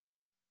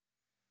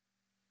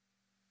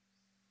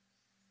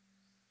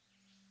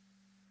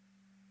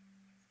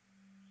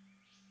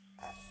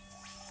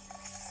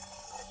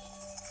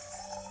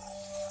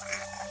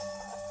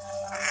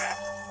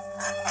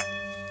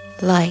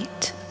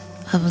Light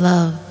of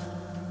love,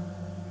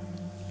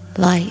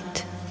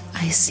 light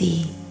I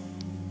see.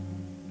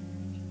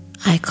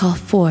 I call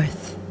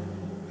forth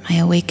my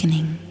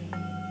awakening.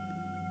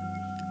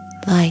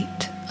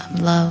 Light of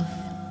love,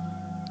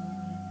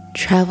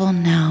 travel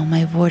now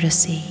my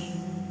vortice,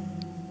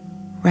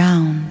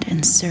 round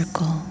and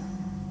circle,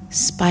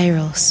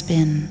 spiral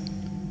spin.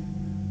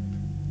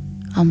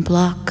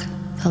 Unblock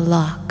the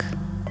lock,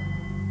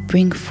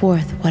 bring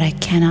forth what I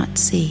cannot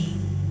see,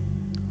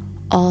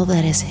 all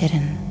that is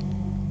hidden,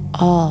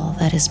 all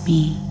that is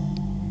me.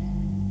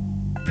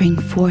 Bring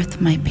forth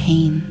my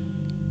pain,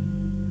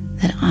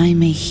 that I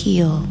may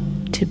heal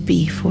to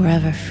be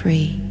forever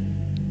free.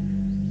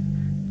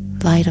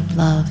 Light of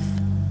love,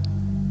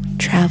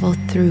 travel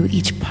through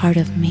each part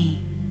of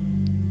me,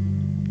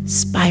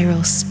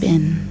 spiral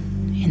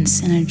spin in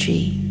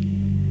synergy,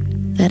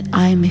 that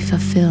I may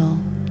fulfill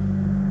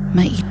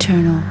my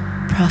eternal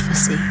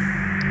prophecy.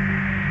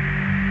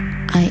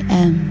 I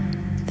am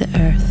the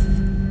earth.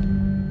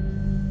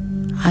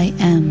 I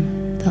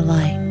am the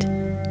light.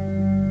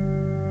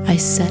 I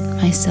set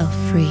myself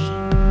free.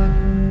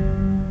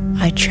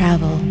 I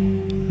travel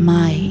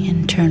my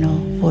internal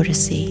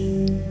vortice.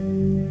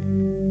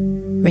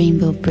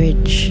 Rainbow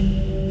bridge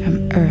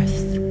from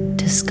earth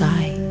to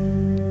sky.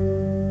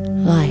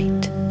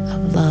 Light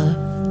of love,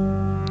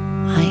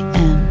 I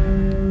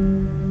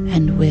am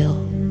and will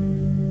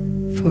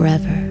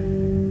forever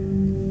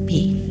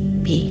be.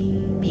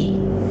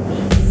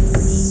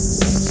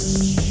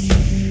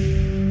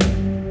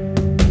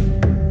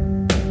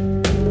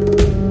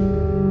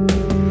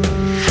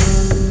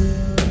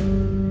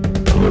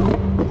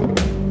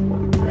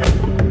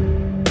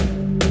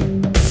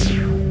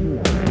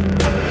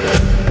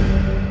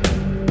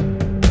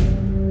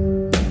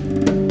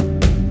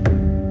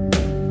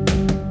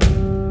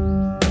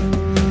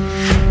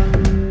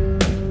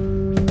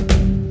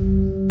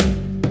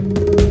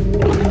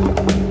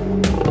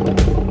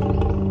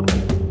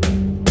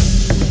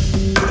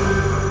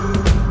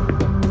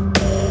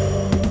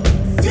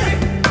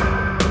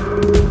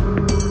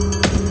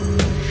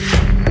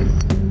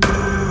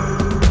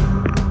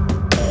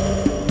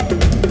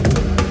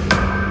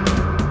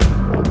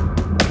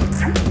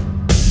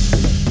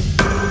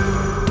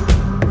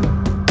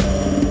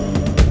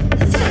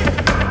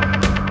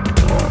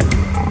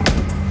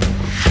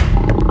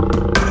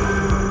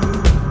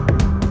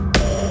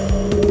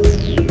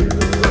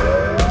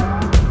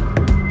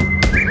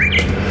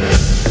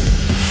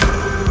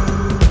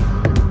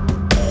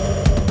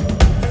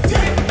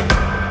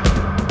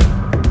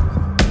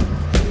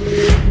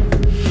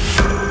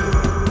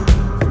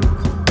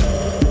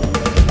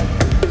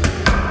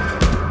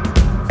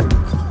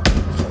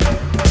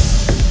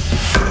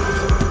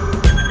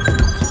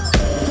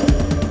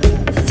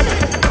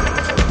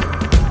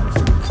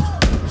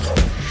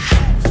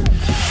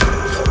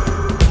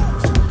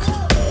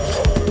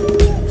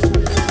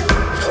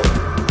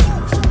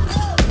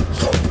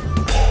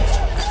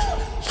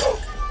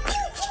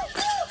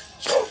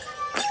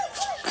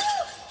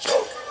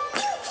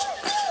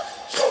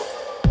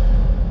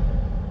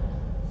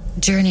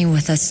 Journey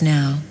with us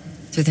now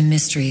through the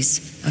mysteries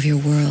of your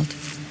world.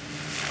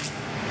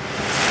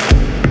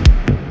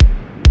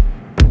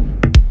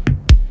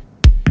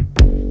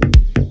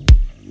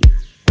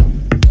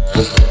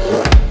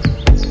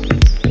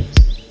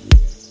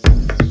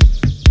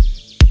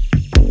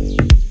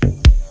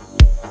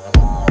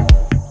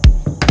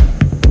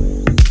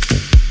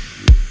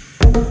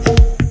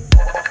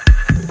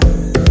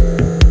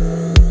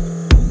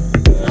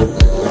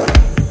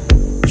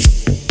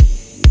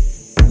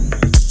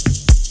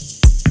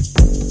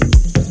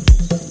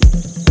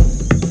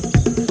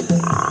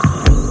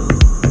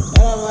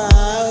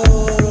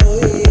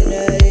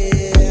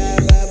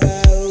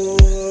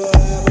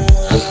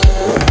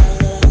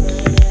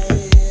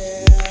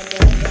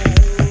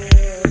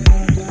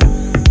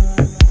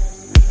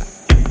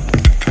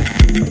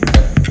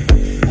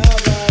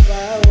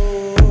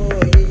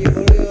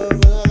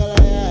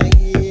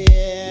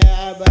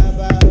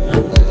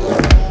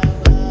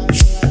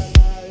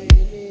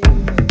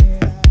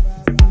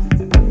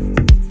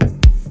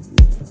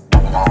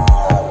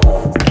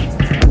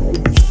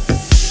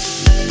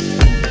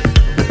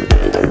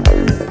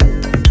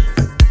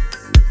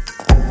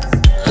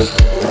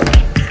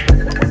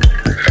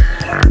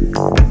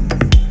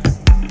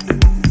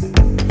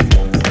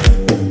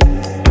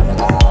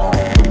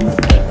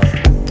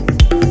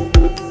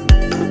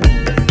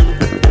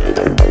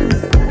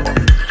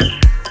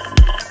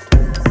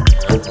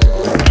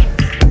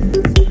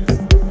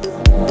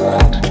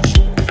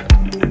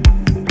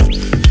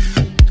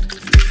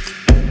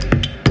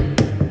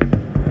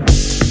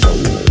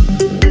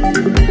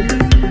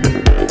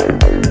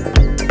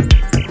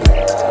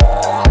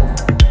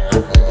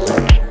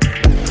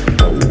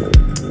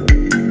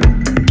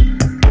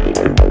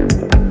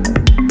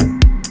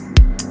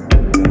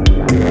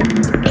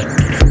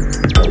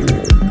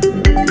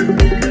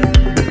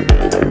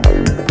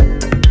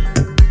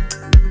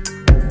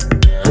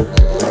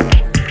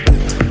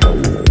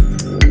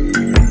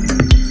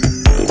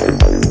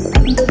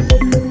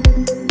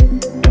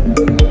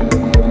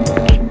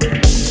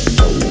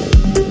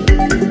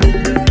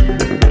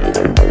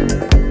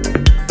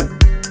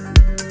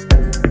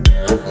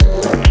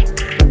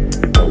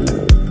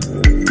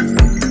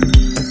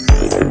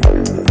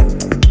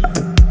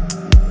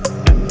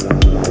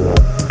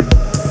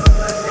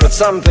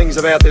 some things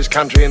about this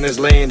country and this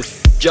land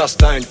just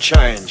don't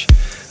change.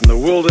 And the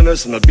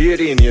wilderness and the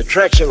beauty and the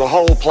attraction of the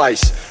whole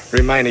place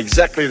remain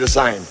exactly the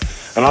same.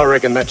 And I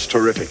reckon that's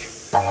terrific.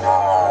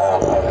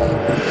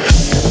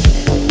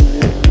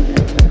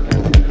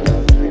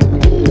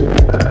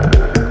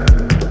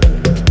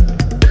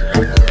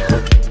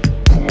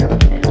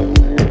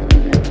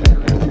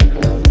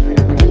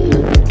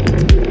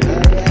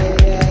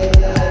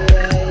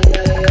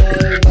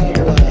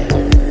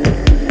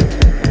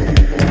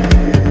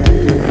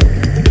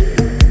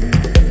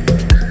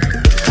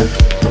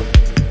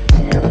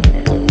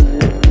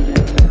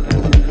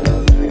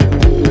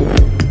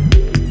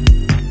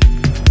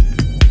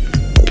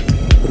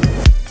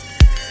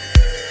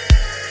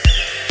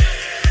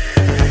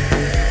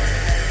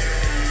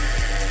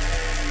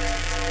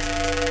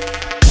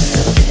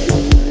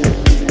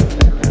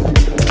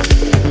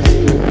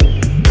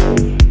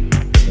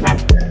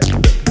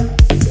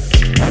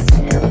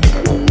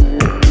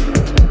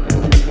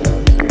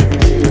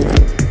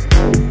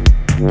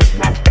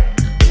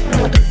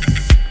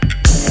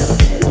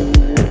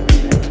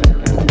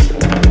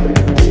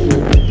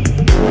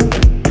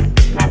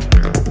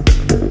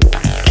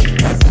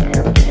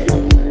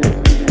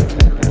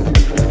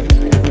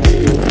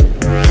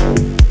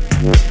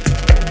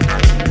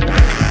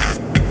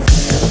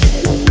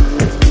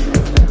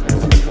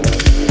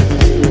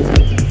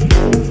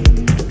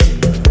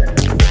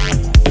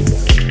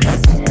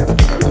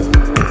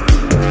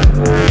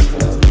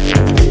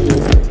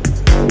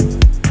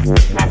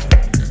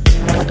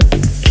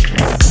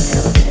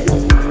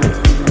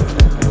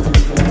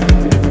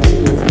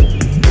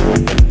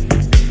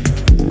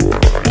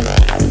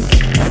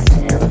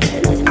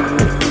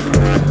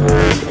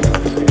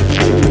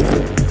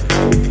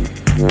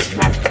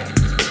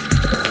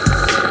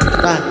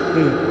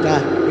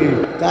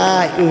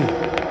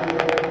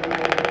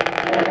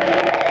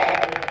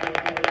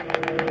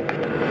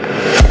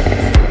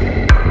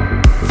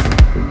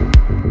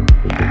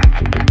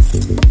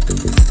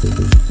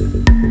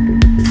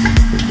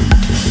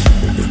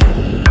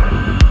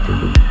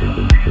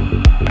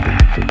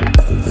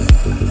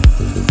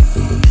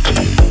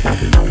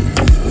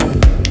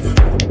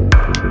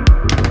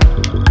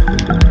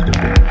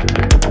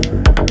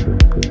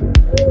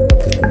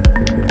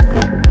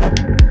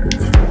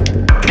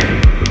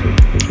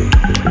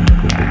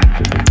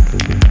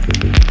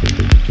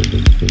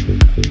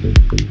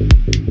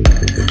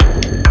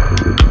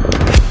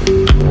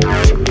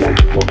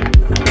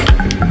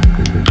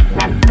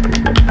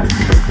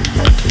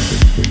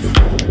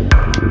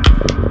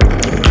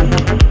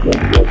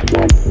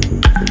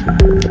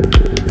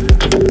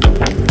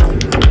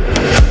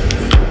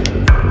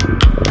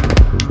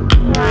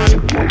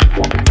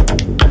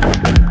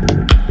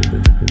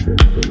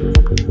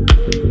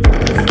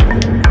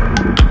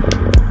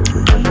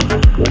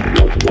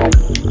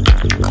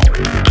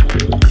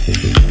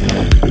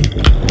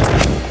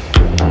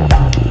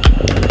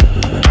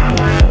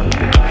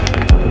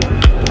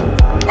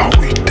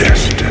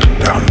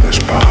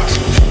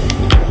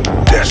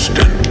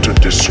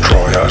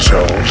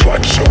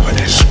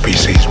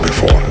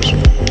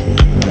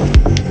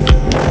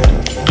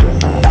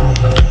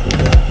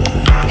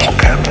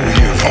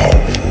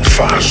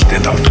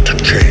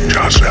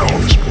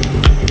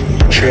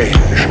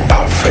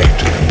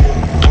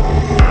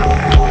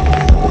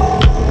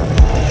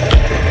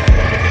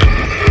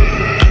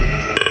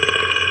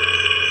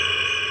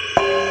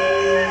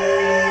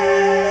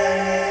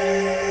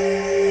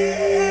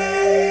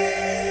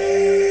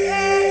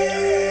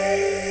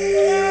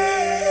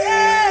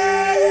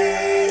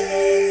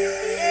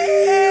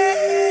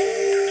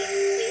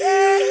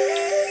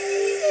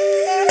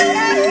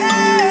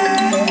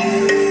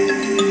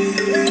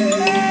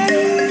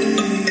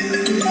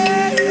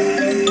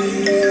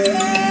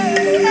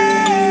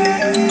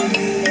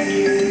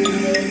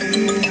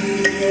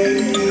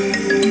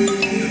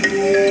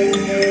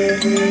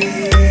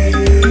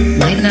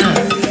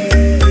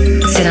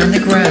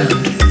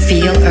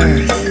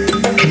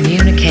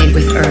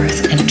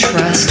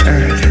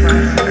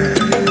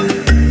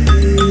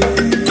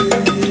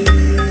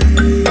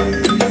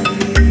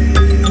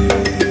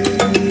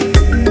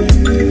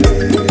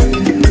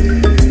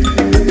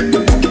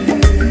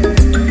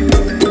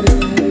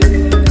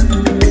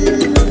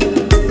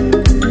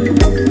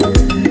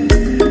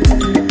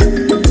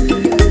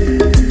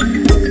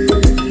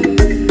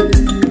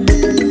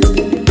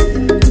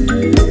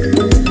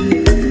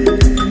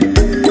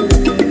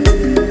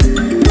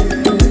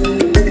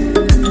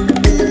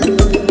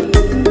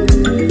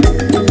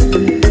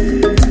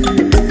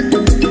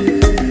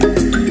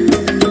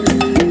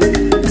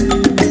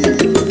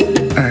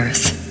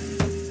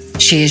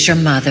 She is your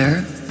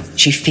mother,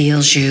 she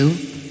feels you,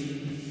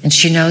 and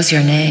she knows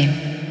your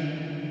name.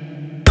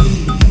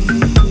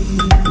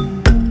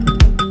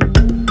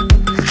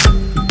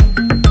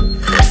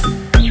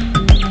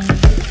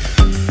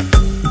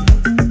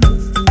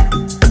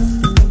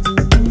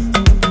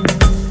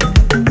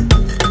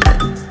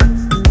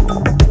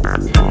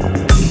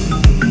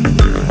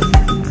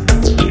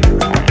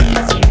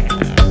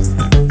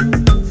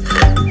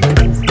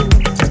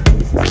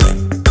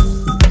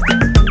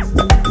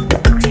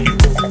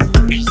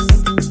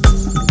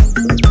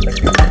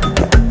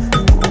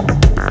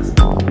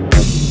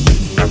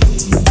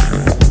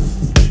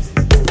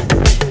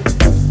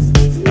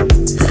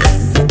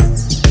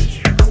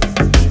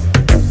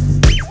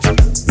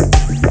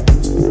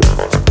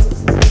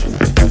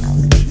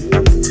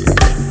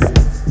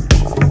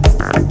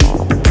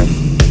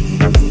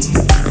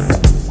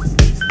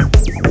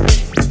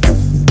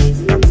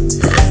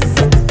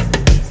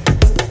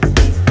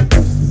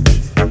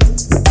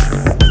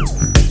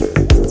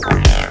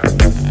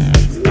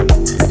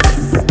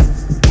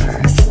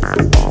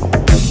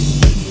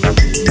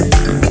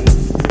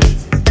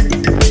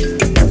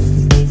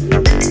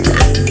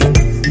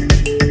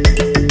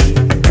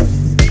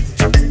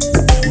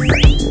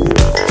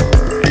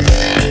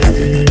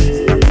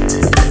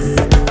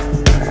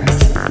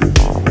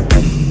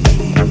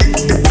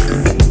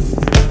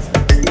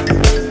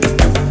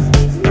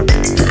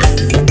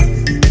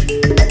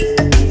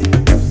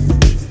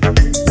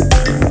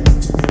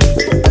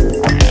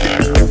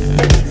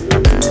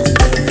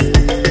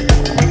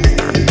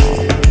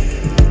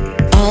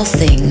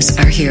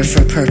 here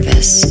for a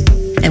purpose.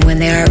 And when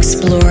they are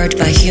explored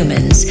by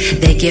humans,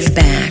 they give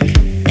back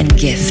and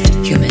gift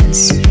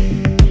humans.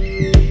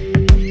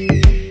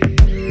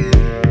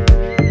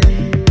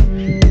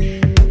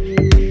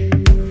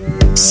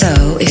 So,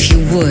 if you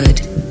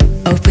would,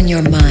 open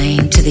your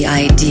mind to the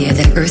idea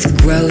that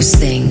Earth grows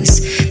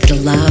things that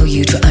allow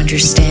you to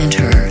understand